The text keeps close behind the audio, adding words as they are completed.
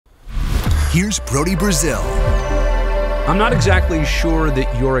Here's Brody Brazil. I'm not exactly sure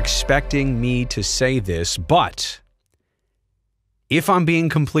that you're expecting me to say this, but if I'm being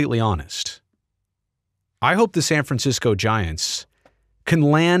completely honest, I hope the San Francisco Giants can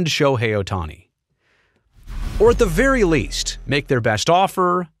land Shohei Ohtani. Or at the very least, make their best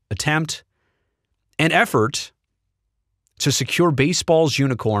offer, attempt, and effort to secure baseball's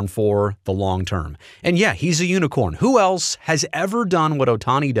unicorn for the long term. And yeah, he's a unicorn. Who else has ever done what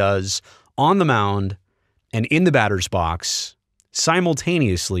Ohtani does on the mound and in the batter's box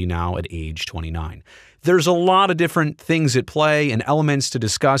simultaneously now at age 29? There's a lot of different things at play and elements to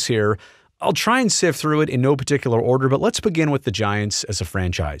discuss here. I'll try and sift through it in no particular order, but let's begin with the Giants as a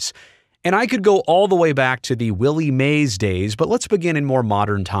franchise. And I could go all the way back to the Willie Mays days, but let's begin in more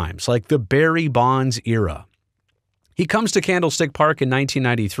modern times, like the Barry Bonds era. He comes to Candlestick Park in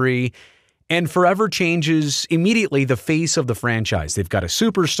 1993 and forever changes immediately the face of the franchise. They've got a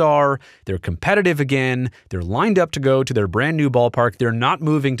superstar, they're competitive again, they're lined up to go to their brand new ballpark, they're not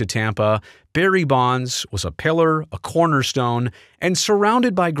moving to Tampa. Barry Bonds was a pillar, a cornerstone, and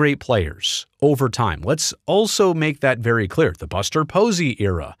surrounded by great players over time. Let's also make that very clear. The Buster Posey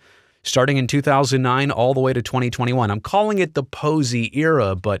era, starting in 2009 all the way to 2021. I'm calling it the Posey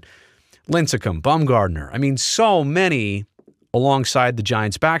era, but Lincecum, Bumgarner, I mean, so many alongside the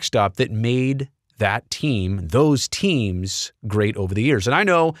Giants backstop that made that team, those teams, great over the years. And I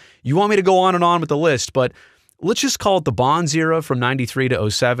know you want me to go on and on with the list, but let's just call it the Bonds era from 93 to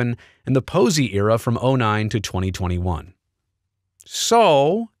 07 and the Posey era from 09 to 2021.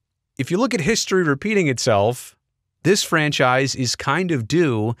 So, if you look at history repeating itself, this franchise is kind of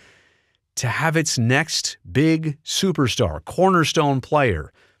due to have its next big superstar, cornerstone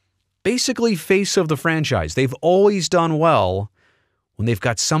player, basically face of the franchise. They've always done well when they've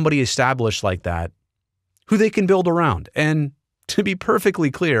got somebody established like that who they can build around. And to be perfectly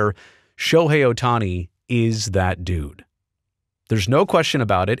clear, Shohei Ohtani is that dude. There's no question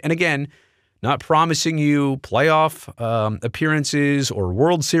about it. And again, not promising you playoff appearances or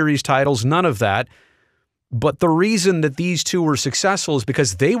World Series titles, none of that. But the reason that these two were successful is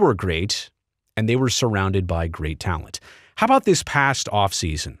because they were great and they were surrounded by great talent. How about this past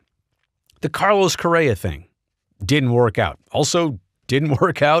offseason? The Carlos Correa thing didn't work out. Also didn't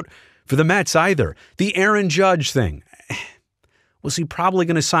work out for the Mets either. The Aaron Judge thing. Was he probably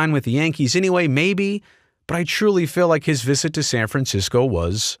going to sign with the Yankees anyway? Maybe. But I truly feel like his visit to San Francisco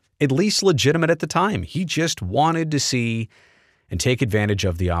was at least legitimate at the time. He just wanted to see and take advantage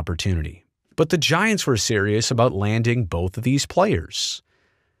of the opportunity. But the Giants were serious about landing both of these players.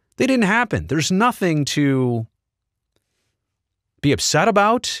 They didn't happen. There's nothing to be upset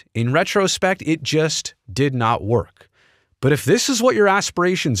about. In retrospect, it just did not work. But if this is what your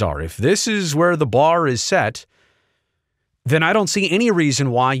aspirations are, if this is where the bar is set, then I don't see any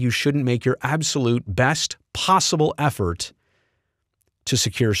reason why you shouldn't make your absolute best possible effort to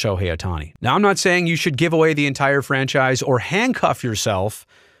secure Shohei Ohtani. Now, I'm not saying you should give away the entire franchise or handcuff yourself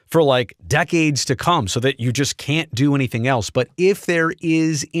for like decades to come so that you just can't do anything else. But if there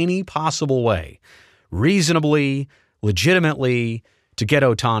is any possible way, reasonably, legitimately, to get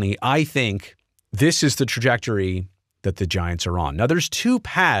Ohtani, I think this is the trajectory that the Giants are on. Now, there's two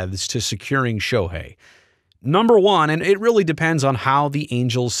paths to securing Shohei. Number one, and it really depends on how the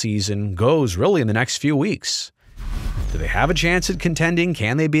Angels season goes really in the next few weeks. Do they have a chance at contending?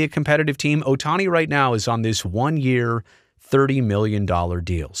 Can they be a competitive team? Ohtani right now is on this 1-year, $30 million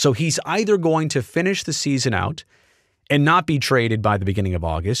deal. So he's either going to finish the season out and not be traded by the beginning of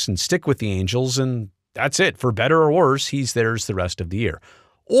August and stick with the Angels, and that's it. For better or worse, he's theirs the rest of the year.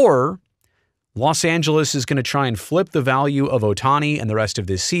 Or Los Angeles is going to try and flip the value of Ohtani and the rest of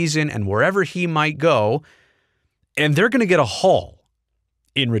this season and wherever he might go, and they're going to get a haul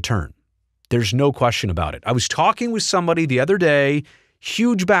in return. There's no question about it. I was talking with somebody the other day,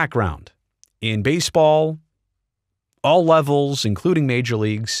 huge background in baseball, all levels, including major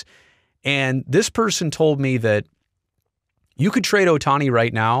leagues, and this person told me that you could trade Ohtani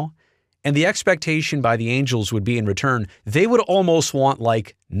right now, and the expectation by the Angels would be in return, they would almost want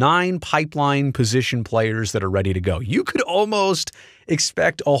like 9 pipeline position players that are ready to go. You could almost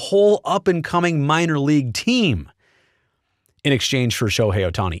expect a whole up-and-coming minor league team in exchange for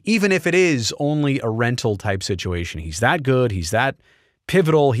Shohei Ohtani, even if it is only a rental type situation. He's that good, he's that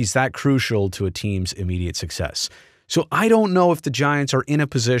pivotal, he's that crucial to a team's immediate success. So I don't know if the Giants are in a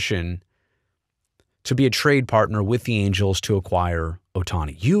position to be a trade partner with the Angels to acquire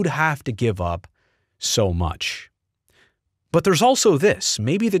Ohtani. You'd have to give up so much. But there's also this.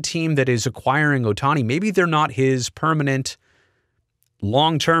 Maybe the team that is acquiring Ohtani, maybe they're not his permanent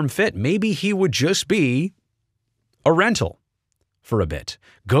long-term fit. Maybe he would just be a rental for a bit.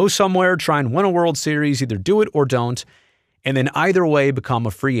 Go somewhere, try and win a World Series, either do it or don't, and then either way become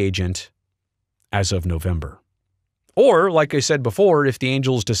a free agent as of November. Or, like I said before, if the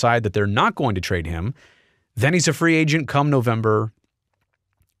Angels decide that they're not going to trade him, then he's a free agent come November,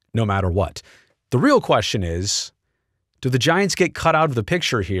 no matter what. The real question is, do the Giants get cut out of the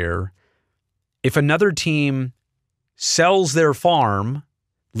picture here if another team sells their farm,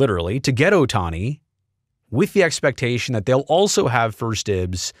 literally, to get Ohtani, with the expectation that they'll also have first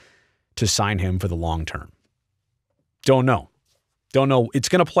dibs to sign him for the long term? Don't know. It's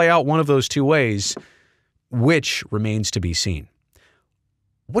going to play out one of those two ways, which remains to be seen.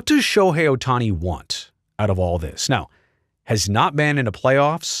 What does Shohei Ohtani want out of all this? Now, has not been in the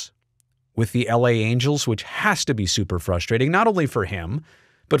playoffs with the LA Angels, which has to be super frustrating, not only for him,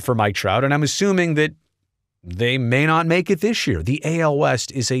 but for Mike Trout. And I'm assuming that they may not make it this year. The AL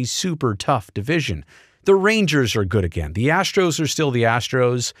West is a super tough division. The Rangers are good again. The Astros are still the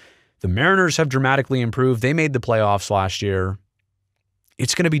Astros. The Mariners have dramatically improved. They made the playoffs last year.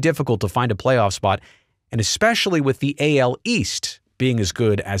 It's going to be difficult to find a playoff spot, and especially with the AL East being as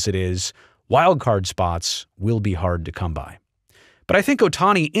good as it is, wildcard spots will be hard to come by. But I think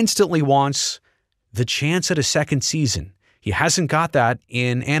Ohtani instantly wants the chance at a second season. He hasn't got that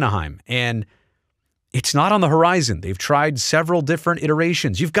in Anaheim, and it's not on the horizon. They've tried several different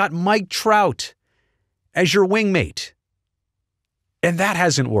iterations. You've got Mike Trout as your wingmate, and that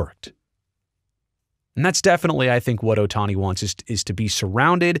hasn't worked. And that's definitely, I think, what Ohtani wants is to be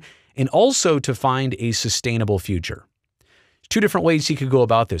surrounded and also to find a sustainable future. Two different ways he could go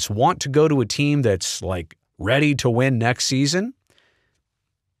about this. Want to go to a team that's like ready to win next season,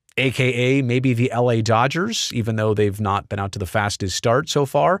 aka maybe the LA Dodgers, even though they've not been out to the fastest start so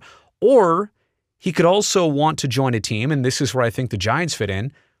far. Or he could also want to join a team, and this is where I think the Giants fit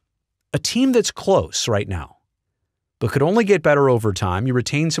in, a team that's close right now, but could only get better over time. You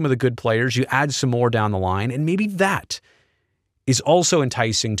retain some of the good players, you add some more down the line, and maybe that is also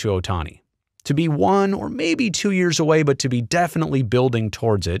enticing to Ohtani. To be 1 or maybe 2 years away, but to be definitely building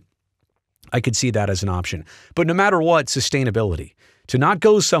towards it, I could see that as an option. But no matter what, sustainability. To not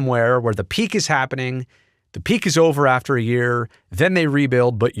go somewhere where the peak is happening, the peak is over after a year, then they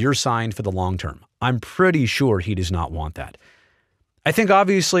rebuild, but you're signed for the long term. I'm pretty sure he does not want that. I think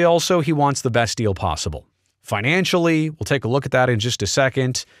obviously also he wants the best deal possible. Financially, we'll take a look at that in just a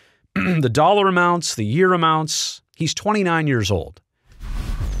second. The dollar amounts, the year amounts, he's 29 years old.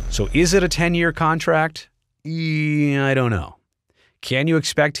 So is it a 10-year contract? I don't know. Can you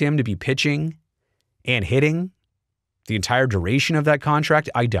expect him to be pitching and hitting the entire duration of that contract?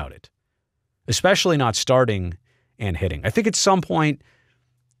 I doubt it. Especially not starting and hitting. I think at some point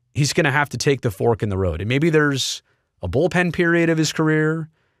he's going to have to take the fork in the road. And maybe there's a bullpen period of his career.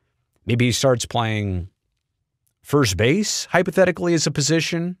 Maybe he starts playing first base, hypothetically, as a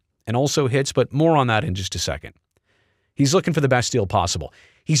position, and also hits, but more on that in just a second. He's looking for the best deal possible.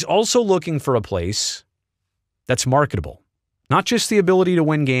 He's also looking for a place that's marketable. Not just the ability to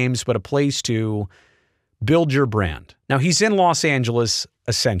win games, but a place to build your brand. Now, he's in Los Angeles,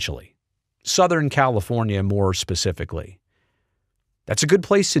 essentially. Southern California, more specifically. That's a good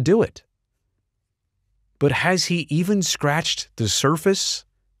place to do it. But has he even scratched the surface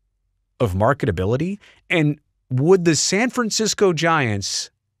of marketability? And would the San Francisco Giants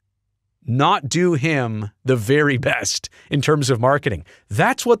not do him the very best in terms of marketing?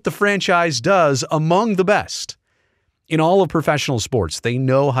 That's what the franchise does among the best. In all of professional sports, they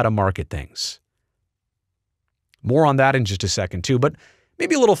know how to market things. More on that in just a second too, but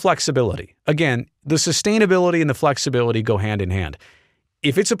maybe a little flexibility. Again, the sustainability and the flexibility go hand in hand.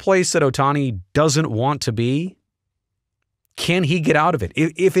 If it's a place that Ohtani doesn't want to be, can he get out of it?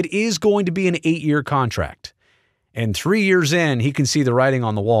 If it is going to be an 8-year contract, and 3 years in, he can see the writing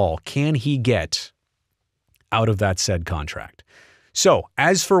on the wall, can he get out of that said contract? So,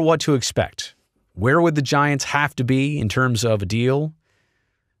 as for what to expect, where would the Giants have to be in terms of a deal,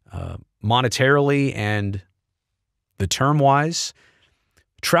 monetarily and the term-wise?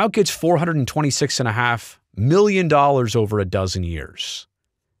 Trout gets $426.5 million over a dozen years.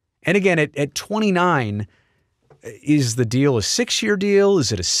 And again, at 29, is the deal a 6-year deal?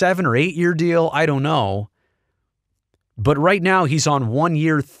 Is it a 7 or 8-year deal? I don't know. But right now, he's on 1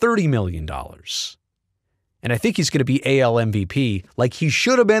 year, $30 million. And I think he's going to be AL MVP like he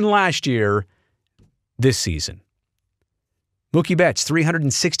should have been last year this season. Mookie Betts,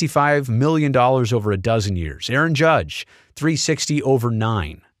 $365 million over a dozen years. Aaron Judge, $360 over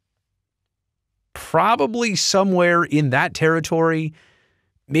 9. Probably somewhere in that territory,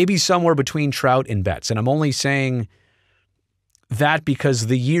 maybe somewhere between Trout and Betts. And I'm only saying that because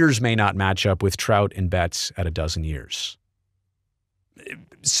the years may not match up with Trout and Betts at a dozen years.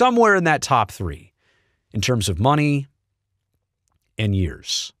 somewhere in that top 3 in terms of money and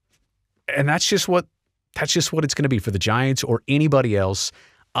years. And that's just what it's going to be for the Giants or anybody else.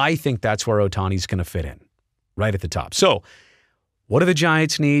 I think that's where Ohtani's going to fit in, right at the top. So what do the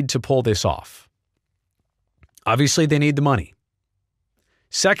Giants need to pull this off? Obviously, they need the money.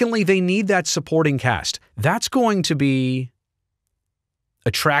 Secondly, they need that supporting cast. That's going to be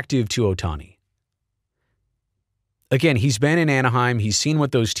attractive to Ohtani. Again, he's been in Anaheim. He's seen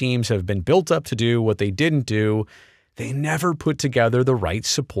what those teams have been built up to do, what they didn't do. They never put together the right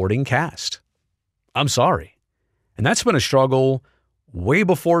supporting cast. I'm sorry. And that's been a struggle way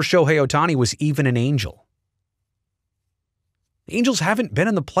before Shohei Ohtani was even an Angel. The Angels haven't been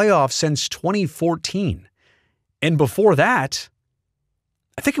in the playoffs since 2014. And before that,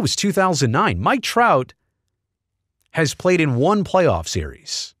 I think it was 2009. Mike Trout has played in one playoff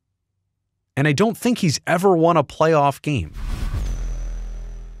series. And I don't think he's ever won a playoff game.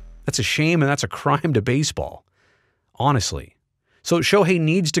 That's a shame and that's a crime to baseball, honestly. So Shohei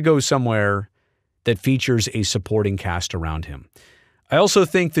needs to go somewhere that features a supporting cast around him. I also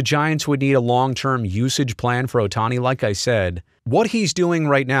think the Giants would need a long-term usage plan for Ohtani. Like I said, what he's doing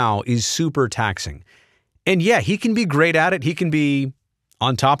right now is super taxing. And yeah, he can be great at it. He can be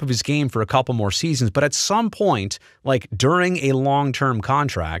on top of his game for a couple more seasons. But at some point, like during a long-term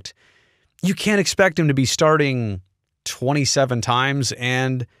contract, you can't expect him to be starting 27 times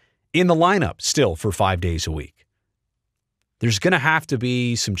and in the lineup still for 5 days a week. There's going to have to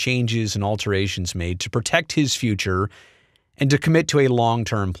be some changes and alterations made to protect his future and to commit to a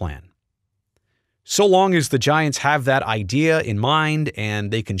long-term plan. So long as the Giants have that idea in mind and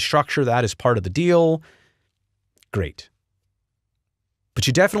they can structure that as part of the deal, great. But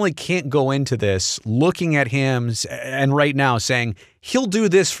you definitely can't go into this looking at him and right now saying, he'll do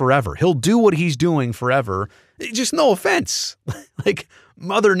this forever. He'll do what he's doing forever. Just no offense. Like,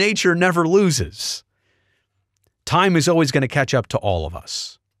 Mother Nature never loses. Time is always going to catch up to all of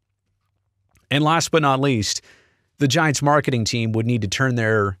us. And last but not least, the Giants marketing team would need to turn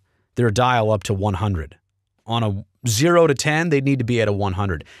their dial up to 100. On a 0 to 10, they'd need to be at a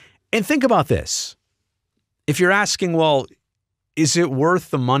 100. And think about this. If you're asking, well, is it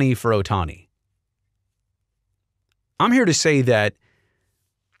worth the money for Ohtani? I'm here to say that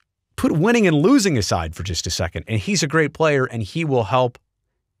put winning and losing aside for just a second, and he's a great player and he will help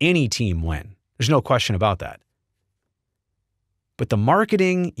any team win. There's no question about that. But the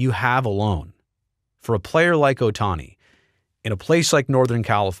marketing you have alone for a player like Ohtani in a place like Northern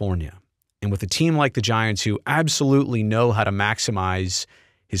California and with a team like the Giants who absolutely know how to maximize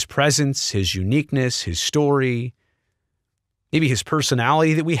his presence, his uniqueness, his story, maybe his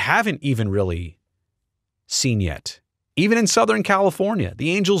personality that we haven't even really seen yet. Even in Southern California,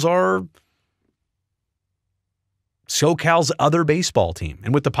 the Angels are SoCal's other baseball team.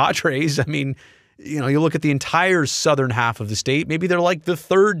 And with the Padres, I mean, you look at the entire southern half of the state, maybe they're like the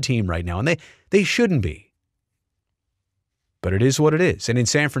third team right now, and they shouldn't be. But it is what it is. And in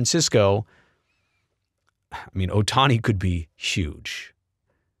San Francisco, I mean, Ohtani could be huge.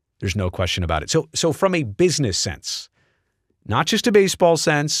 There's no question about it. So from a business sense, not just a baseball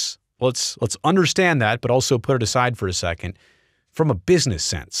sense, let's understand that, but also put it aside for a second. From a business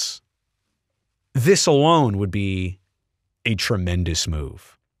sense, this alone would be a tremendous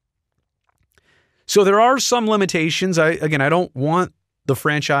move. So there are some limitations. I don't want the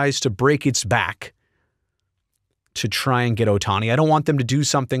franchise to break its back to try and get Ohtani. I don't want them to do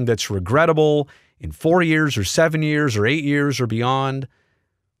something that's regrettable in 4 years or 7 years or 8 years or beyond.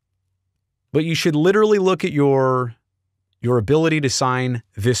 But you should literally look at your ability to sign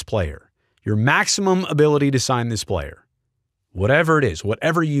this player, your maximum ability to sign this player, whatever it is,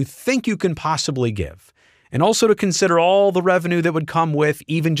 whatever you think you can possibly give. And also to consider all the revenue that would come with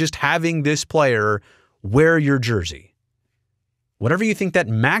even just having this player wear your jersey. Whatever you think that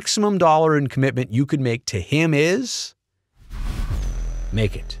maximum dollar in commitment you could make to him is,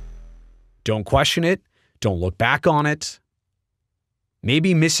 make it. Don't question it. Don't look back on it.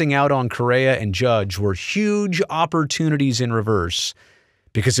 Maybe missing out on Correa and Judge were huge opportunities in reverse,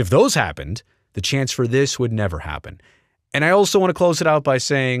 because if those happened, the chance for this would never happen. And I also want to close it out by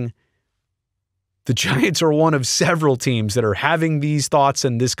saying the Giants are one of several teams that are having these thoughts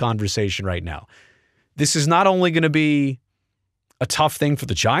and this conversation right now. This is not only going to be a tough thing for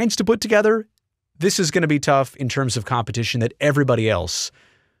the Giants to put together, this is going to be tough in terms of competition that everybody else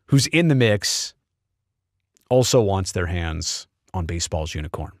who's in the mix also wants their hands on baseball's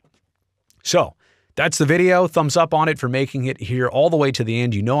unicorn. So that's the video. Thumbs up on it for making it here all the way to the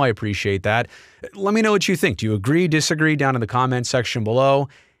end. You know I appreciate that. Let me know what you think. Do you agree, disagree down in the comments section below?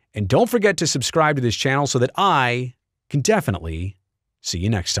 And don't forget to subscribe to this channel so that I can definitely See you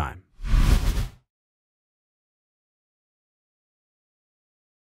next time.